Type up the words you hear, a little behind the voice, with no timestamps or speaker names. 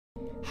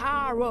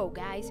Hello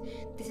guys,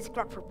 this is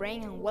Crack for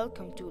Brain and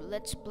welcome to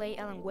Let's Play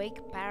Alan Wake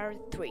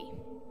Part 3.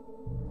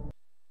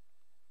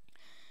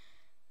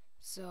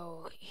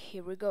 So,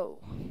 here we go.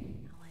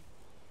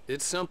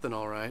 It's something,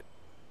 all right.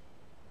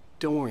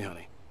 Don't worry,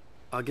 honey.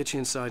 I'll get you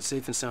inside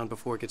safe and sound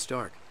before it gets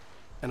dark.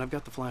 And I've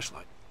got the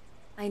flashlight.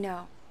 I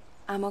know.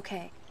 I'm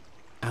okay.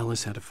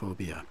 Alice had a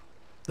phobia.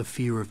 The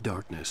fear of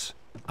darkness.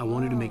 I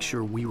wanted to make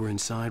sure we were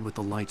inside with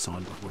the lights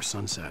on before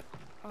sunset.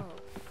 Oh,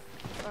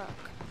 fuck.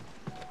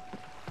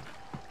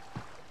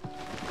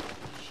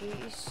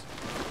 She's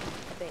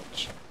a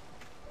bitch.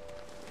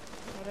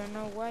 I don't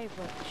know why,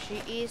 but she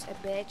is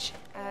a bitch,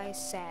 I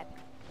said.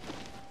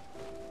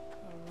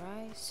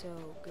 Alright, so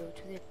go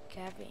to the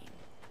cabin.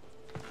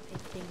 I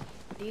think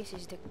this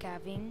is the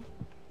cabin.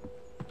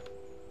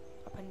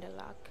 Open the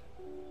lock.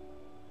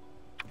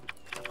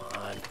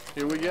 Come on.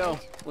 Here we go.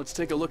 Let's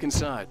take a look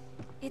inside.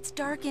 It's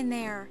dark in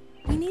there.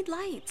 We need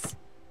lights.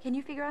 Can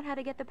you figure out how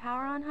to get the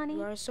power on, honey?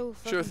 You are so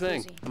fucking Sure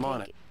thing. pussy. I'm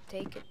on it.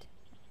 Take it.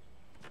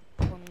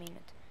 1 minute.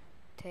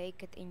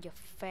 Take it in your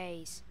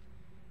face.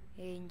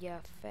 In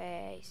your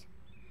face.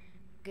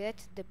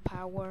 Get the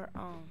power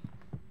on.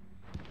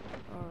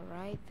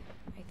 Alright.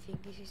 I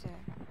think this is a...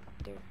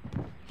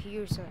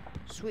 Here's a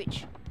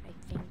switch, I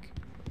think.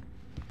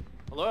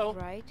 Hello?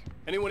 Right?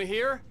 Anyone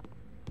here?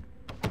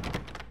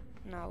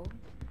 No.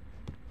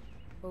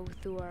 Both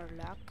door are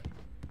locked.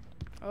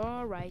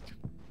 Alright.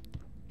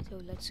 So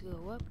let's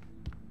go up.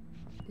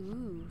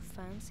 Ooh,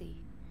 fancy.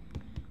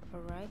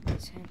 Alright,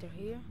 let's enter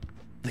here.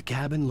 The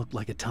cabin looked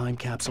like a time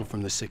capsule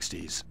from the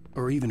 60s,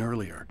 or even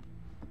earlier.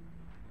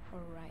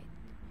 Alright.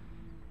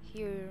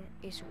 Here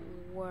is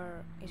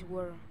where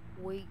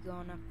we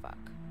gonna fuck.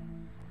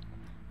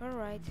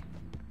 Alright.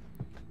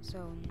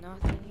 So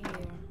nothing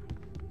here.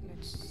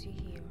 Let's see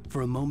here.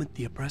 For a moment,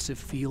 the oppressive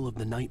feel of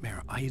the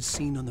nightmare I had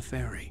seen on the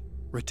ferry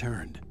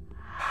returned.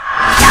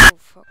 Oh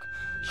fuck.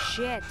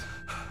 Shit.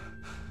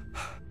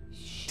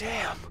 Shit.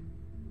 Damn.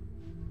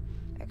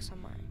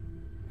 Examine.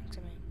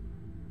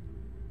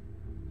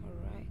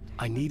 Alright.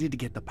 I needed to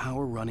get the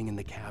power running in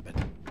the cabin.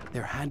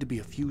 There had to be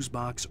a fuse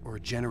box or a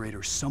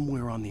generator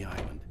somewhere on the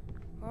island.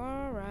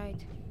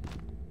 Alright.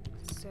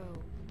 So.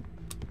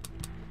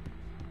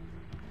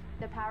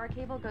 The power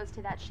cable goes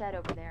to that shed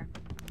over there.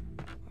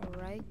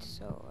 Alright,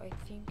 so I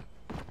think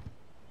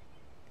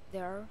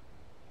there.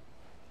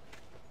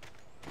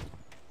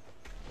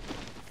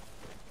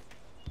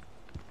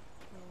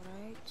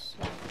 Alright, so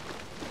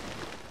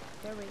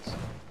there is.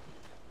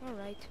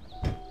 Alright.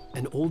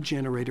 An old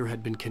generator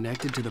had been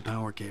connected to the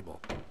power cable.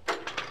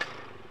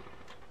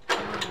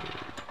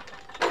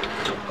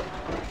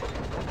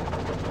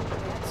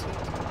 That's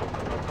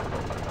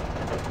it.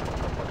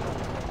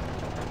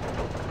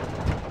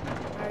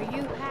 Are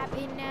you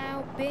happy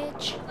now,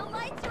 bitch? The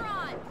lights are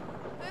on!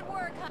 Good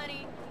work,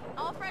 honey.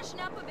 I'll freshen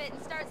up a bit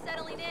and start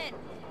settling in.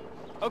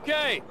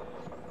 Okay,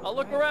 I'll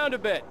look around a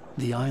bit.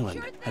 The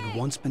island Sure had thing.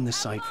 once been the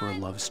site Have for a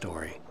fun. love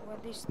story. What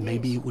is this?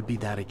 Maybe it would be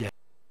that again.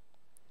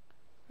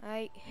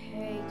 I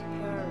hate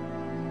her.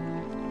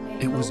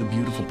 I It was a hope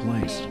beautiful she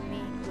place. pay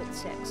me with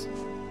sex.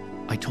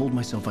 I told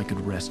myself I could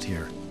rest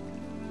here,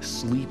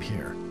 sleep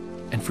here,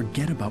 and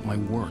forget about my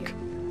work.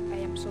 I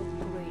am so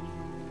pretty.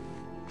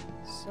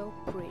 So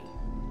pretty.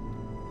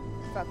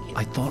 Fuck you.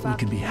 I thought we Fuck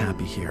could be you.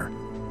 happy here.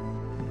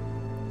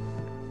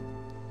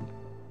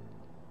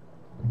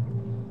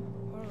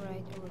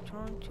 Alright,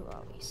 return to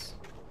Alice.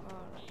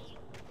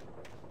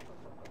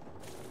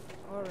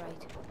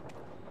 Alright.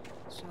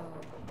 So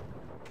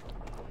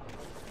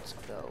let's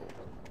go.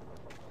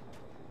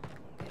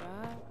 Get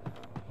up.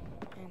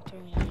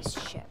 Entering this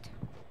shed.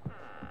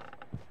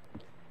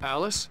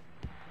 Alice?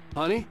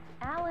 Honey?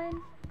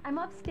 Alan, I'm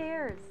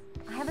upstairs.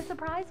 I have a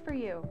surprise for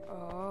you.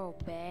 Oh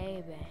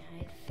baby,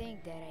 I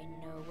think that I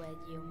know what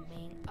you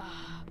mean.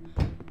 Oh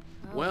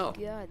Well,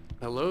 God.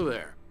 hello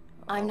there.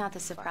 I'm not the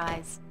fuck.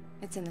 surprise.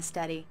 It's in the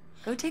study.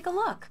 Go take a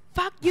look.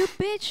 Fuck you,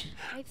 bitch!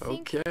 I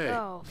think. Okay.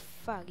 Oh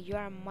fuck, you're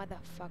a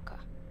motherfucker.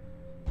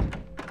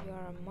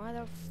 You're a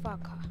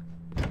motherfucker.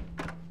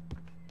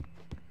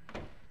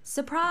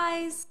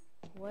 Surprise!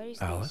 What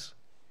is Alice?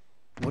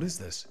 What is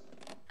this?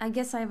 I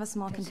guess I have a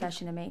small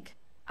confession to make.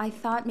 I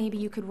thought maybe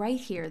you could write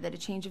here that a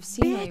change of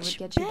scenery would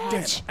get you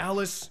past.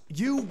 Alice,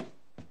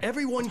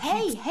 everyone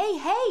Hey,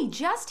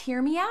 just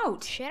hear me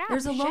out. Shut up,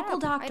 There's a shut local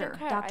up. I doctor, don't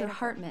care, I Dr. don't care.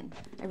 Hartman.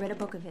 I read a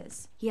book of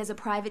his. He has a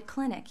private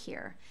clinic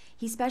here.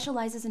 He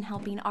specializes in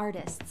helping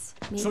artists.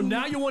 Maybe So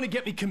now you want to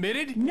get me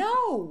committed?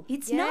 No,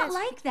 it's not Yes,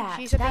 like that.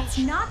 she's a That's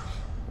bitch. not...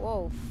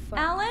 Whoa, fuck.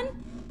 Alan?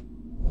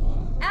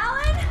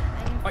 Alan?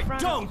 I'm in Wait,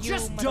 front don't, of you,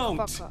 just don't.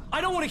 motherfucker.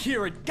 I don't want to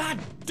hear it. God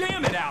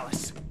damn it,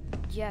 Alice.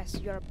 Yes,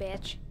 you're a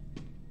bitch.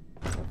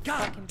 You're a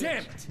God fucking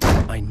damn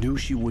bitch. it. I knew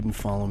she wouldn't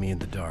follow me in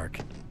the dark.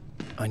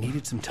 I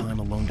needed some time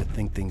alone to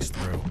think things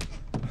through.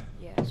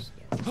 Yes.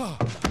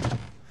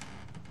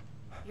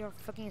 You're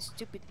fucking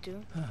stupid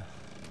too.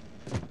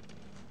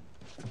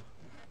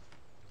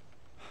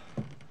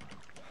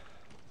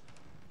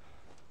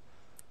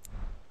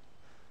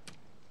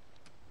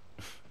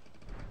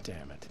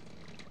 Damn it.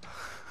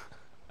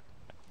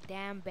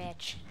 Damn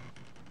bitch.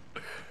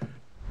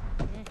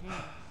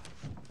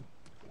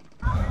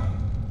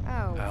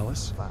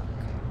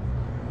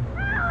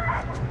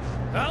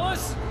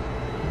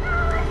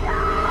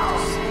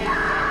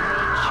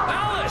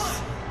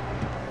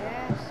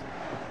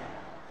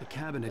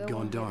 cabin had Go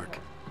gone on, dark. go.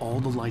 All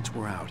the lights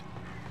were out.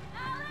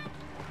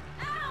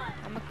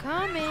 I'm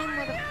coming,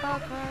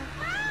 motherfucker.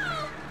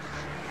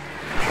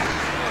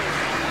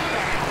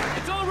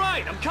 It's all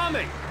right. I'm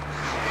coming.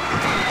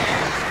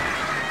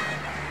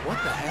 What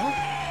the hell?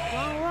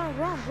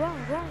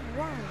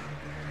 Run.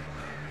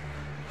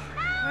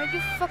 Are you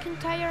fucking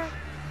tired?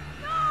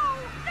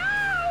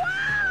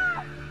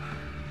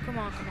 Come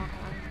on.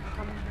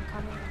 I'm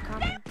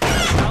coming.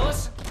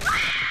 Alice?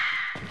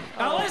 Oh,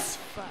 Alice?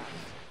 fuck.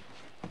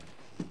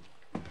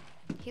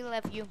 He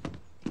left you.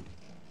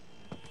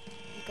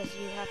 Because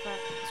you have a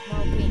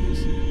small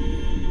penis.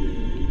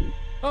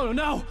 Oh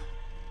no!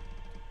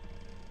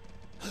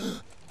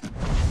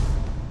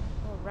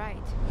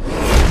 Alright.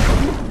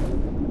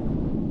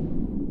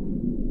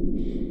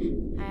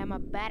 I am a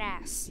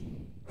badass.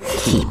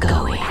 Keep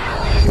going.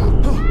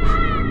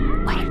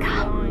 Wake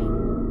up.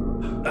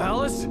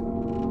 Alice?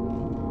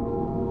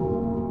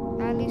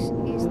 Alice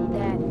is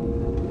dead.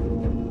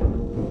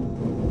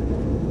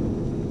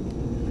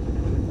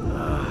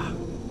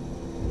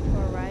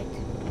 Alright.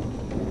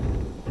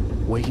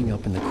 Waking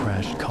up in the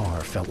crashed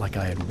car felt like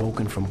I had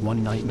woken from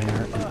one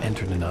nightmare and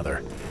entered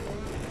another.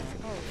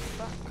 Oh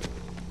fuck.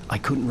 I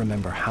couldn't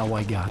remember how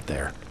I got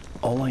there.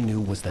 All I knew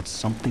was that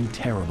something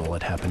terrible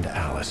had happened to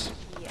Alice.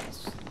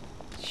 Yes.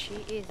 She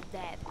is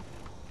dead.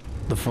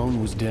 The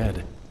phone was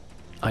dead.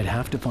 I'd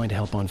have to find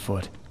help on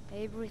foot.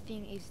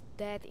 Everything is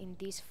dead in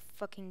this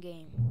fucking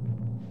game.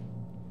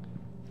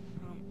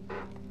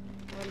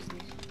 What is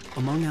this?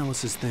 Among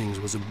Alice's things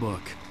was a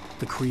book,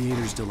 The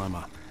Creator's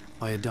Dilemma,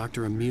 by a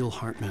Dr. Emil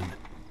Hartman.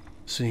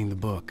 Seeing the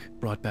book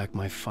brought back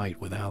my fight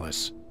with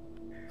Alice.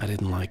 I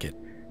didn't like it,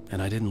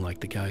 and I didn't like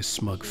the guy's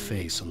smug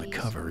face on the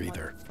cover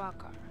either.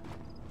 Motherfucker.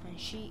 And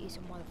she is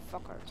a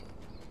motherfucker too.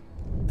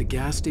 The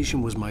gas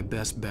station was my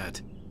best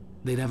bet.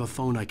 They'd have a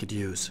phone I could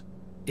use.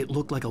 It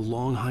looked like a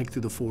long hike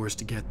through the forest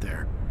to get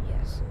there.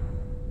 Yes.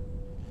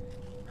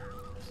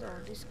 So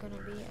this is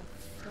gonna be a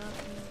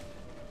fucking...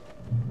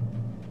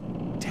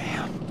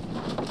 Damn.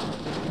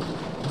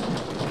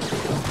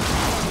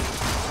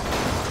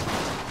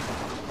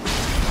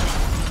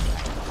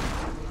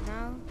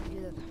 Now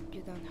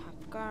you don't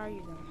have car,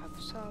 you don't have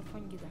cell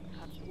phone, you don't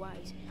have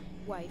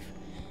wife,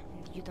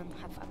 and you don't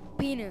have a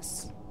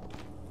penis.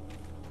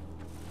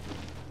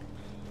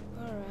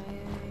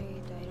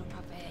 Alright, I don't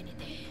have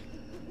anything.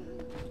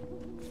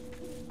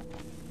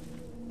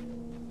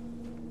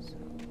 So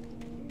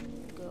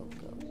go.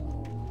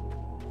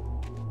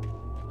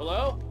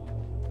 Hello?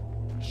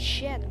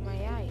 Shit, my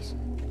eyes.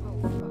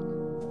 Oh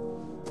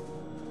fuck.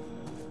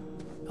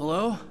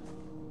 Hello? Hi.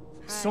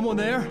 Someone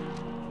there?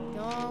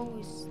 No,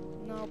 it's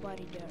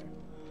nobody there.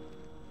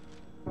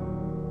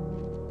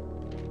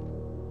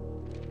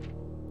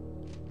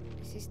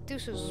 This is too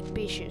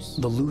suspicious.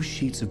 The loose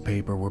sheets of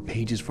paper were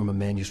pages from a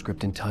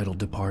manuscript entitled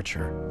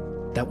Departure.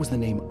 That was the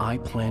name I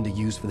planned to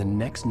use for the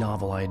next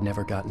novel I had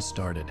never gotten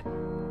started.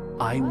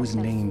 I was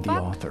named the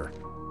author.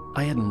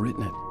 I hadn't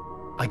written it.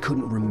 I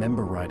couldn't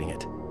remember writing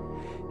it.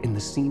 In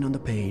the scene on the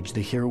page,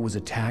 the hero was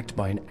attacked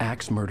by an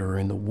axe murderer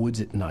in the woods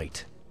at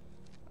night.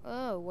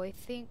 Oh, I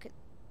think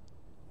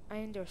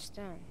I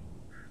understand.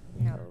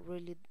 No,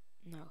 really,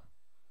 no.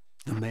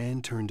 The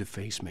man turned to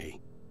face me.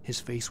 His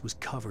face was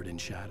covered in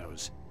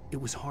shadows.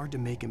 It was hard to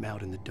make him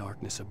out in the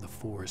darkness of the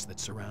forest that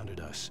surrounded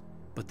us,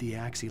 but the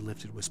axe he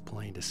lifted was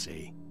plain to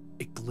see.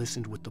 It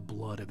glistened with the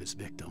blood of his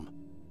victim.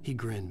 He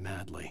grinned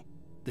madly.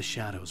 The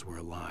shadows were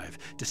alive,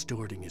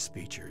 distorting his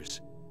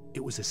features.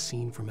 It was a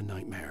scene from a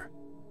nightmare,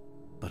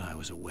 but I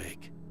was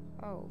awake.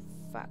 Oh,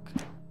 fuck.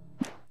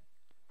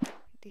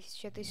 This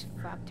shit is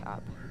fucked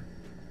up.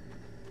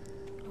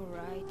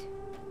 Alright.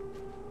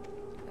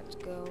 Let's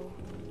go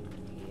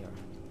here.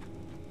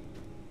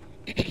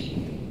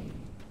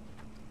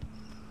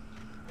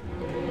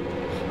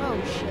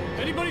 Oh shit.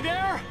 Anybody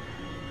there?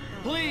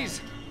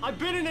 Please! I've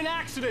been in an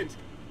accident!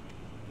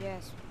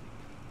 Yes.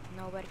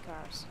 Nobody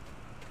cares.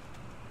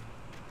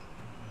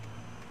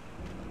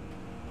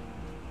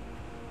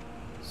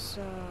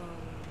 So...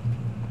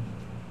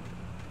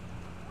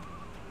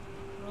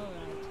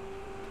 Alright.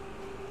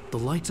 The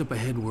lights up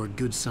ahead were a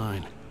good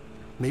sign.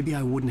 Maybe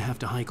I wouldn't have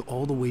to hike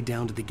all the way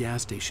down to the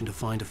gas station to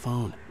find a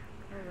phone.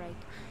 Alright.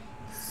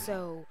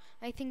 So,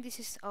 I think this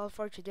is all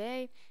for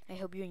today. I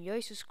hope you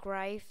enjoy.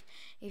 Subscribe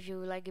if you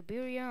like the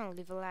video and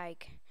leave a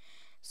like.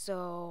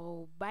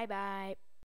 So, bye bye.